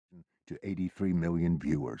to 83 million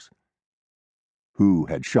viewers. Who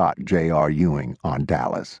had shot J.R. Ewing on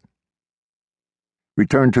Dallas?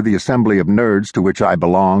 Returned to the assembly of nerds to which I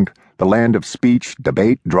belonged, the land of speech,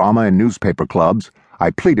 debate, drama, and newspaper clubs, I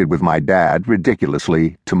pleaded with my dad,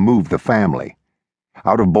 ridiculously, to move the family.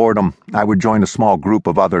 Out of boredom, I would join a small group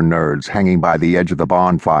of other nerds hanging by the edge of the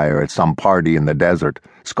bonfire at some party in the desert,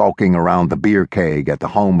 skulking around the beer keg at the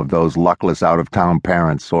home of those luckless out-of-town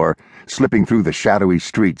parents, or slipping through the shadowy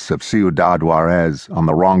streets of Ciudad Juarez on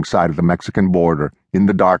the wrong side of the Mexican border, in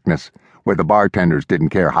the darkness, where the bartenders didn't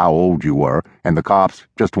care how old you were, and the cops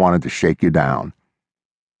just wanted to shake you down.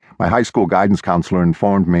 My high school guidance counselor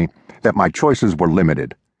informed me that my choices were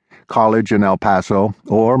limited: college in El Paso,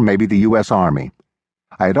 or maybe the U.S. Army.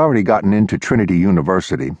 I had already gotten into Trinity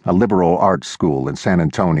University, a liberal arts school in San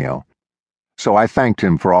Antonio, so I thanked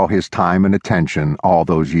him for all his time and attention all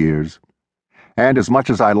those years. And as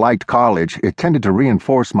much as I liked college, it tended to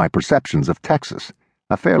reinforce my perceptions of Texas,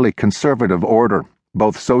 a fairly conservative order,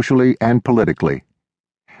 both socially and politically.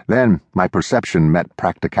 Then my perception met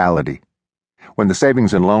practicality. When the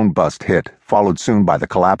savings and loan bust hit, followed soon by the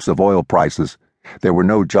collapse of oil prices, there were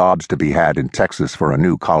no jobs to be had in Texas for a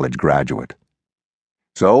new college graduate.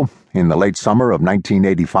 So, in the late summer of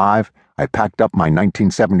 1985, I packed up my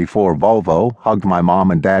 1974 Volvo, hugged my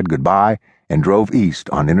mom and dad goodbye, and drove east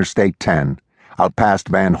on Interstate 10, out past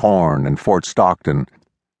Van Horn and Fort Stockton,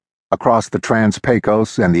 across the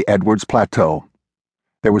Trans-Pecos and the Edwards Plateau.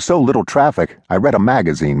 There was so little traffic, I read a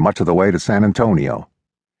magazine much of the way to San Antonio.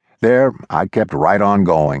 There, I kept right on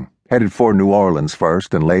going, headed for New Orleans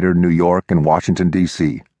first and later New York and Washington,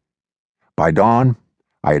 D.C. By dawn,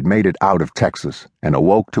 I had made it out of Texas and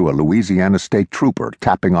awoke to a Louisiana state trooper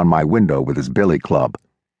tapping on my window with his billy club.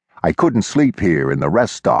 I couldn't sleep here in the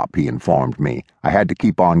rest stop, he informed me. I had to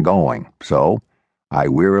keep on going, so I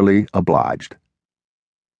wearily obliged.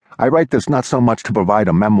 I write this not so much to provide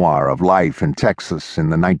a memoir of life in Texas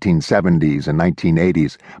in the 1970s and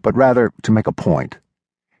 1980s, but rather to make a point.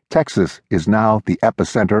 Texas is now the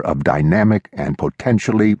epicenter of dynamic and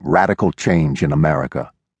potentially radical change in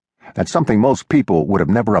America. That's something most people would have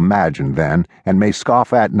never imagined then and may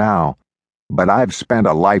scoff at now, but I've spent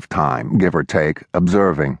a lifetime, give or take,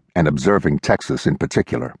 observing Texas in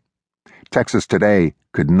particular. Texas today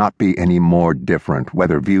could not be any more different,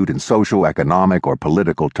 whether viewed in social, economic, or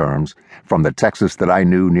political terms, from the Texas that I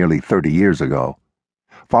knew nearly 30 years ago.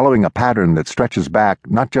 Following a pattern that stretches back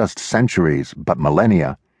not just centuries, but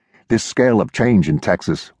millennia, this scale of change in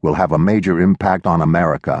Texas will have a major impact on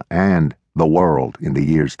America and the world in the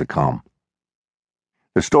years to come.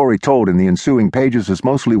 The story told in the ensuing pages is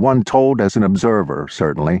mostly one told as an observer,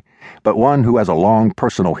 certainly, but one who has a long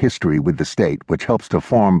personal history with the state, which helps to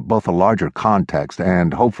form both a larger context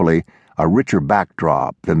and, hopefully, a richer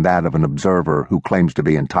backdrop than that of an observer who claims to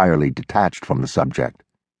be entirely detached from the subject.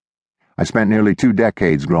 I spent nearly 2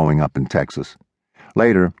 decades growing up in Texas.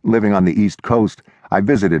 Later, living on the East Coast, I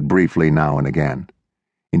visited briefly now and again.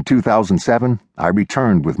 In 2007, I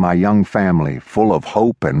returned with my young family, full of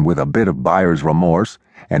hope and with a bit of buyer's remorse,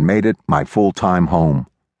 and made it my full-time home.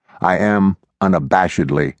 I am,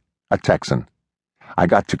 unabashedly, a Texan. I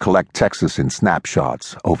got to collect Texas in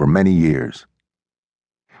snapshots over many years.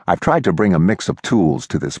 I've tried to bring a mix of tools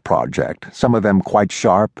to this project, some of them quite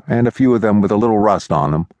sharp and a few of them with a little rust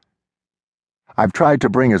on them. I've tried to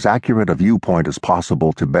bring as accurate a viewpoint as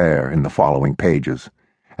possible to bear in the following pages.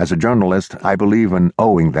 As a journalist, I believe in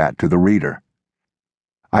owing that to the reader.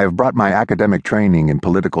 I have brought my academic training in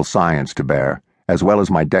political science to bear, as well as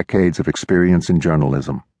my decades of experience in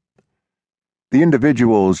journalism. The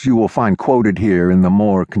individuals you will find quoted here in the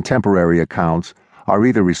more contemporary accounts are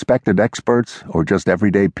either respected experts or just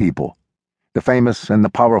everyday people. The famous and the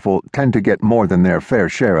powerful tend to get more than their fair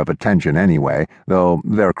share of attention anyway, though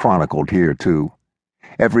they're chronicled here too.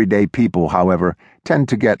 Everyday people, however, tend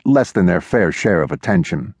to get less than their fair share of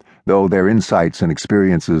attention, though their insights and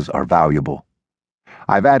experiences are valuable.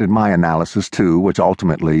 I've added my analysis too, which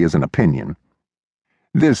ultimately is an opinion.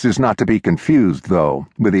 This is not to be confused, though,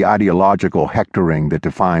 with the ideological hectoring that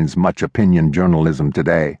defines much opinion journalism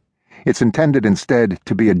today. It's intended instead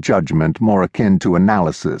to be a judgment more akin to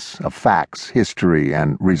analysis of facts, history,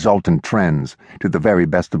 and resultant trends to the very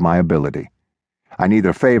best of my ability. I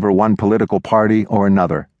neither favor one political party or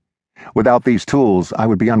another. Without these tools, I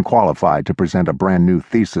would be unqualified to present a brand new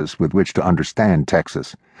thesis with which to understand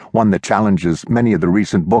Texas, one that challenges many of the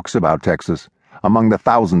recent books about Texas, among the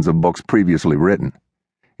thousands of books previously written.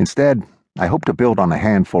 Instead, I hope to build on a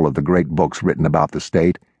handful of the great books written about the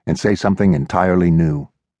state and say something entirely new.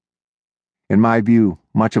 In my view,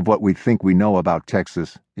 much of what we think we know about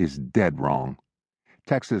Texas is dead wrong.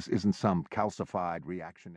 Texas isn't some calcified reaction.